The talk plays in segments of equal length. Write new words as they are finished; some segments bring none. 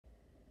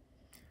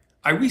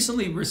I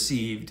recently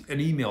received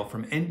an email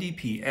from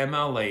NDP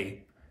MLA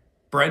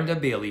Brenda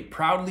Bailey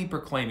proudly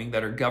proclaiming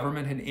that her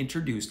government had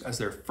introduced as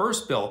their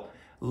first bill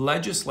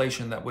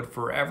legislation that would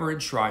forever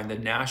enshrine the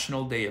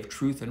National Day of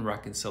Truth and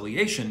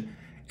Reconciliation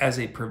as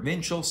a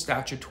provincial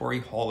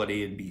statutory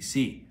holiday in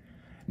BC.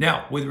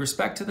 Now, with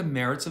respect to the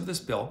merits of this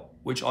bill,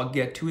 which I'll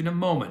get to in a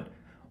moment,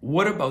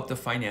 what about the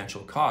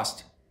financial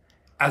cost?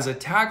 As a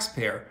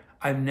taxpayer,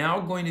 I'm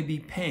now going to be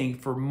paying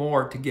for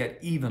more to get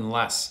even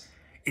less.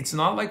 It's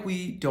not like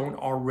we don't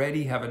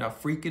already have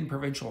enough freaking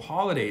provincial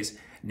holidays.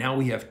 Now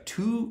we have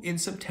 2 in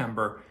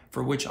September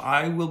for which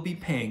I will be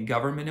paying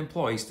government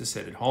employees to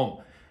sit at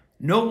home.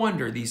 No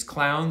wonder these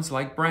clowns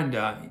like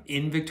Brenda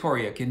in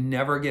Victoria can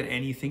never get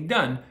anything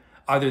done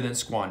other than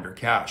squander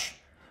cash.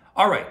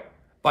 All right,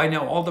 by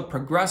now all the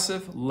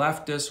progressive,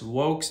 leftist,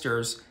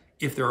 wokesters,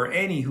 if there are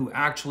any who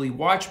actually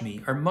watch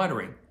me, are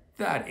muttering,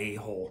 that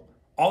a-hole.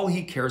 All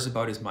he cares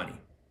about is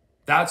money.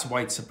 That's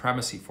white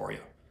supremacy for you.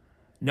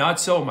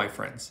 Not so, my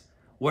friends.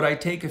 What I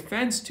take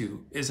offense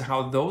to is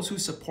how those who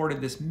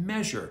supported this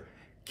measure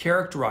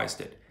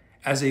characterized it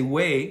as a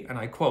way, and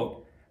I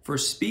quote, for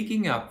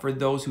speaking up for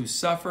those who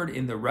suffered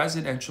in the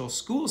residential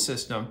school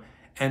system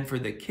and for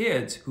the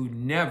kids who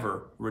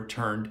never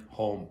returned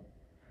home.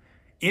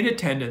 In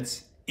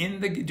attendance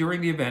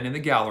during the event in the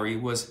gallery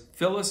was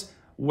Phyllis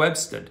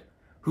Webstead,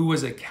 who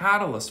was a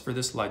catalyst for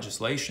this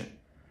legislation.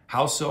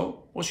 How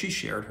so? Well, she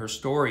shared her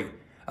story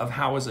of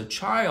how as a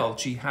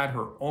child she had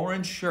her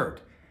orange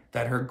shirt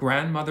that her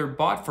grandmother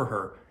bought for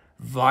her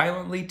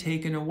violently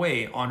taken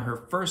away on her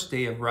first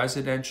day of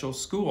residential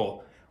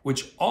school,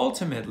 which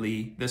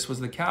ultimately, this was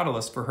the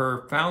catalyst for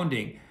her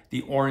founding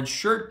the Orange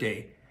Shirt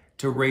Day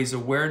to raise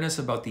awareness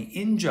about the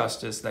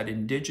injustice that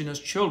Indigenous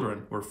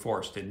children were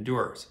forced to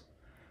endure.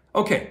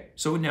 Okay,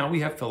 so now we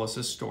have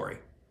Phyllis's story.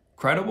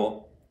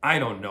 Credible? I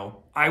don't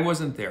know. I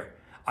wasn't there.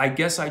 I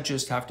guess I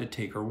just have to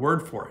take her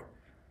word for it.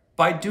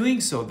 By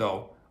doing so,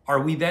 though, are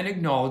we then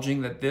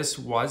acknowledging that this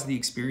was the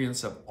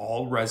experience of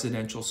all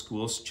residential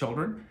schools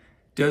children?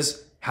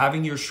 Does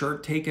having your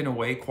shirt taken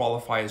away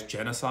qualify as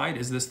genocide?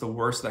 Is this the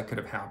worst that could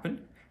have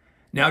happened?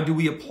 Now, do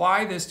we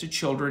apply this to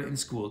children in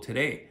school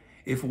today?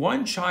 If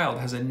one child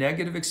has a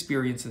negative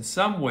experience in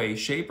some way,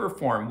 shape, or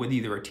form with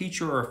either a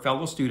teacher or a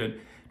fellow student,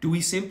 do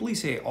we simply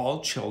say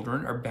all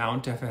children are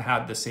bound to have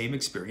had the same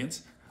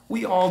experience?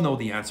 We all know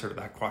the answer to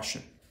that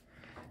question.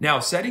 Now,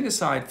 setting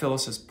aside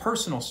Phyllis's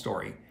personal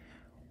story,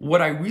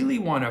 what I really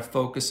want to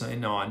focus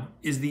in on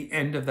is the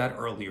end of that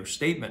earlier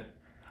statement.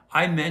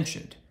 I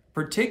mentioned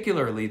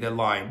particularly the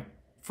line,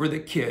 for the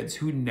kids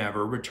who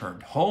never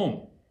returned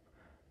home.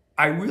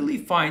 I really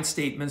find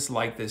statements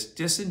like this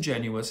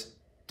disingenuous,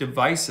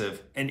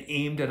 divisive, and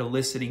aimed at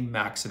eliciting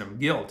maximum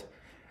guilt,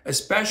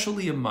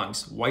 especially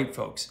amongst white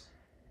folks,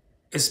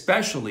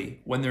 especially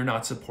when they're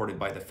not supported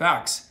by the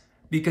facts,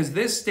 because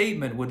this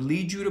statement would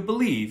lead you to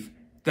believe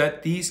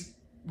that these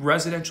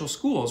residential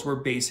schools were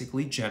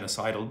basically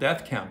genocidal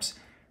death camps.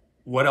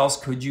 What else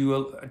could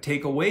you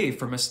take away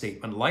from a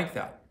statement like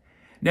that?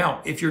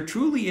 Now, if you're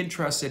truly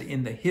interested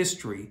in the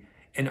history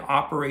and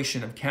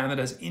operation of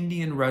Canada's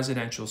Indian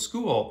residential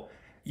school,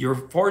 you're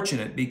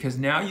fortunate because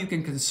now you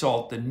can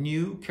consult the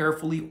new,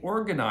 carefully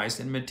organized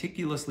and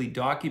meticulously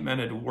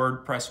documented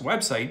WordPress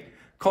website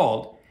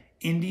called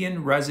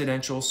Indian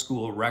Residential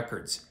School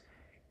Records.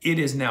 It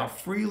is now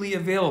freely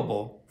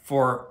available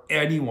for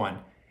anyone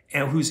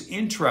and who's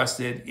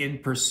interested in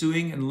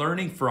pursuing and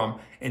learning from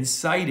and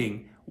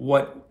citing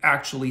what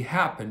actually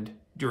happened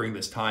during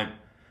this time.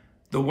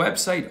 The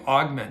website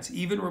augments,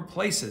 even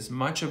replaces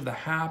much of the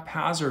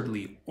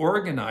haphazardly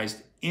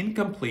organized,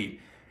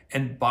 incomplete,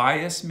 and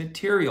biased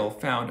material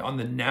found on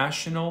the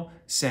National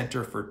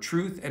Centre for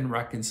Truth and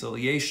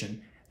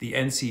Reconciliation, the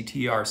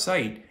NCTR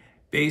site,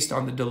 based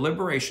on the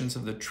deliberations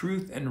of the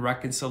Truth and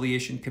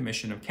Reconciliation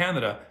Commission of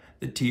Canada,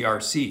 the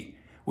TRC,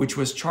 which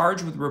was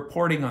charged with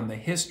reporting on the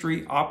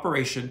history,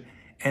 operation,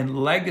 and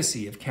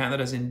legacy of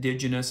Canada's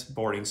Indigenous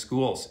boarding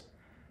schools.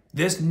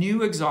 This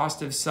new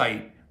exhaustive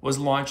site was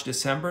launched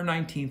December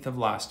 19th of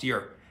last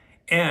year,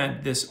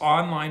 and this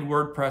online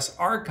WordPress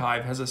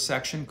archive has a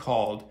section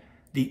called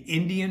the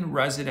Indian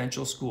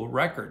Residential School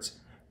Records,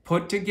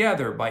 put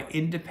together by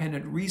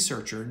independent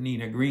researcher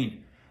Nina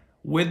Green.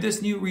 With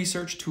this new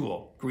research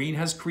tool, Green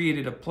has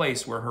created a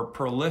place where her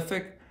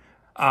prolific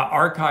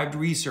archived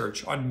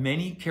research on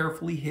many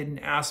carefully hidden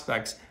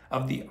aspects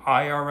of the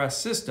IRS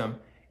system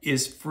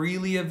is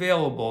freely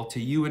available to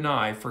you and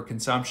I for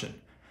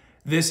consumption.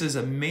 This is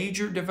a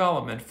major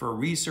development for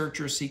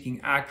researchers seeking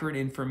accurate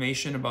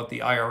information about the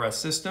IRS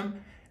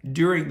system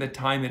during the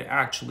time it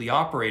actually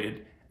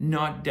operated,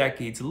 not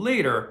decades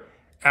later,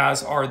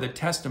 as are the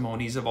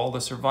testimonies of all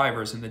the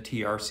survivors in the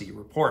TRC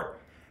report.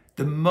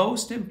 The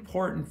most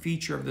important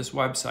feature of this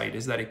website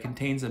is that it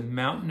contains a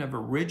mountain of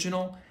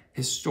original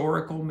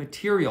historical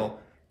material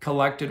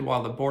collected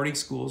while the boarding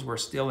schools were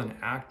still in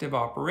active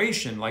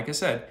operation, like I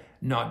said,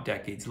 not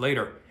decades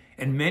later.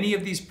 And many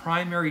of these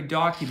primary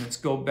documents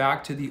go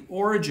back to the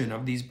origin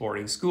of these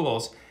boarding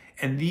schools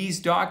and these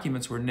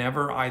documents were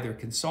never either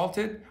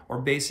consulted or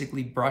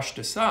basically brushed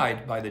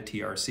aside by the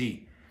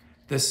TRC.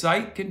 The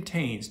site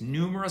contains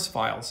numerous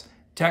files,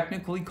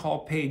 technically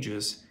called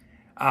pages,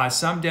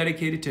 some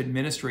dedicated to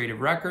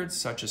administrative records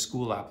such as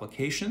school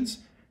applications,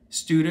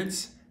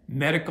 students,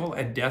 medical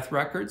and death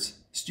records,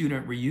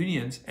 student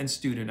reunions, and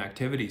student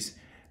activities.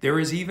 There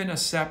is even a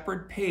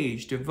separate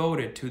page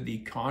devoted to the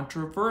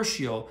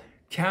controversial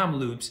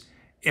Tk'emlúps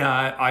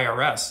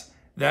IRS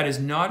that is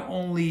not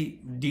only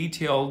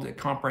detailed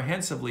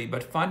comprehensively,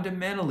 but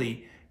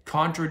fundamentally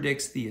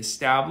contradicts the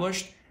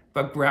established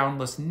but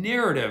groundless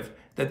narrative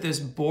that this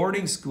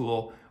boarding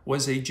school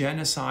was a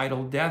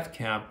genocidal death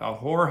camp, a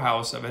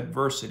whorehouse of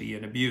adversity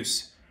and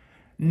abuse.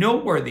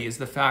 Noteworthy is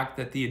the fact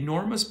that the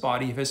enormous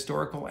body of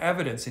historical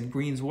evidence in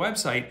Green's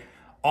website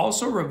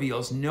also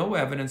reveals no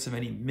evidence of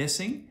any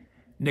missing,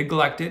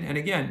 neglected, and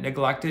again,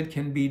 neglected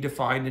can be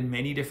defined in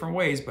many different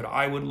ways, but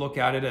I would look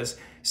at it as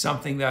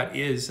something that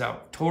is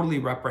totally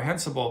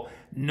reprehensible,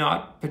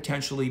 not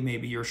potentially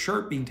maybe your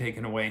shirt being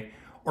taken away,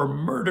 or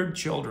murdered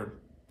children.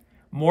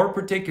 More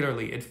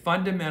particularly, it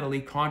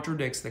fundamentally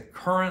contradicts the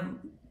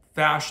current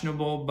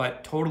fashionable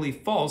but totally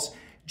false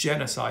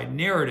genocide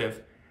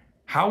narrative.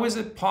 How is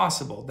it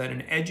possible that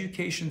an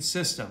education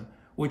system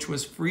which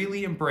was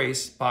freely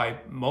embraced by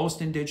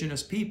most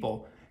Indigenous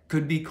people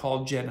could be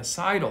called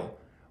genocidal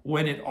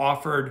when it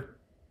offered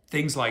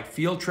things like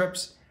field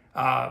trips,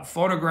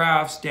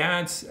 phonographs,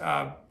 dance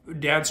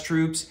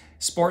troupes,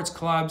 sports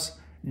clubs,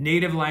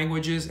 native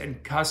languages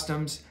and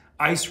customs,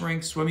 ice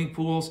rinks, swimming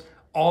pools,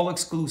 all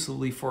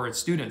exclusively for its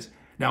students?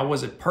 Now,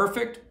 was it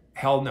perfect?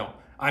 Hell no.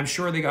 I'm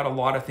sure they got a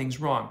lot of things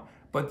wrong,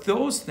 but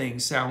those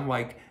things sound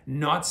like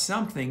not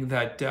something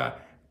that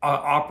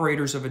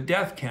operators of a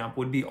death camp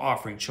would be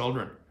offering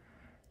children.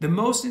 The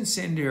most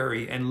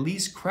incendiary and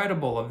least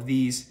credible of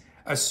these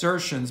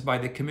assertions by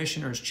the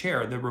commissioner's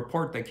chair, the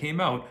report that came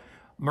out,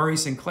 Murray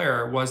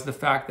Sinclair, was the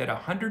fact that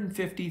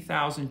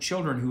 150,000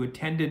 children who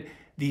attended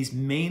these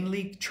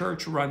mainly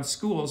church-run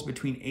schools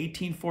between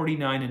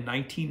 1849 and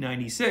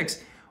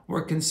 1996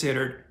 were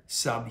considered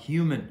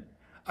subhuman,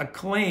 a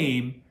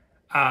claim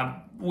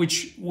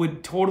which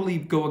would totally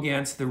go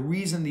against the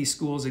reason these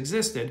schools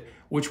existed,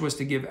 which was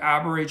to give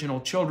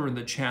Aboriginal children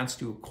the chance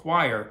to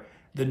acquire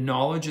the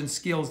knowledge and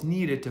skills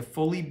needed to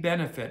fully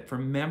benefit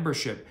from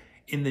membership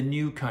in the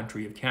new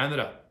country of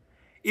Canada.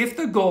 If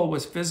the goal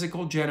was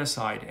physical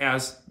genocide,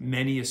 as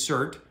many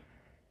assert,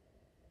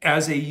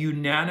 as a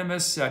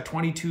unanimous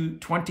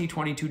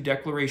 2022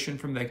 declaration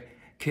from the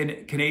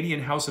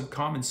Canadian House of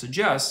Commons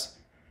suggests,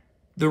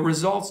 the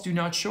results do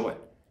not show it.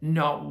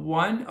 Not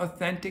one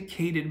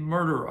authenticated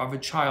murder of a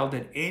child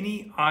at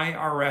any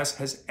IRS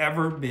has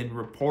ever been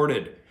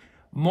reported.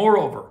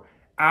 Moreover,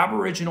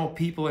 Aboriginal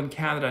people in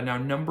Canada now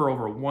number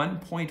over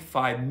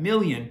 1.5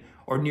 million,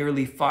 or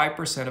nearly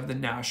 5% of the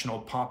national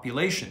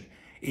population,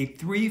 a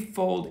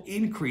threefold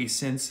increase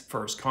since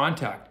first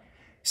contact.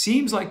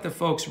 Seems like the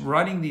folks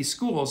running these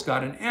schools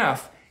got an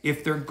F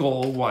if their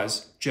goal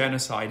was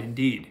genocide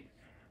indeed.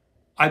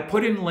 I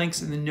put in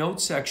links in the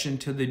notes section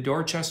to the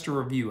Dorchester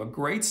Review, a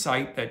great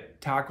site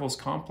that tackles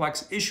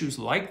complex issues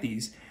like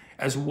these,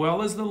 as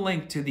well as the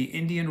link to the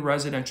Indian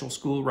Residential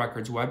School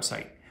Records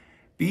website.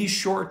 Be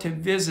sure to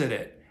visit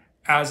it,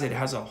 as it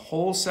has a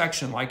whole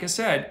section, like I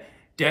said,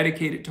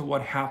 dedicated to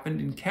what happened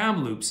in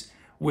Tk'emlúps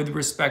with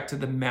respect to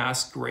the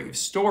mass grave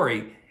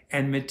story,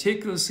 and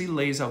meticulously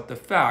lays out the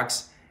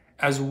facts,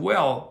 as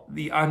well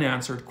the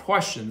unanswered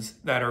questions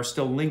that are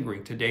still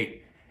lingering to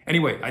date.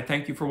 Anyway, I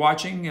thank you for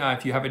watching.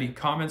 If you have any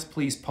comments,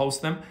 please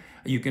post them.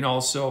 You can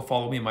also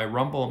follow me on my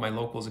Rumble and my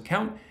Locals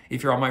account.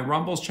 If you're on my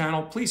Rumble's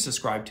channel, please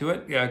subscribe to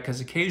it,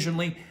 because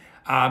occasionally,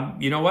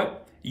 you know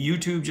what?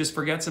 YouTube just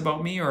forgets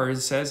about me, or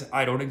it says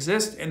I don't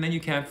exist, and then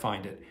you can't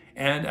find it.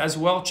 And as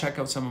well, check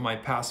out some of my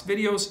past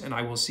videos, and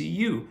I will see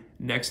you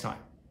next time.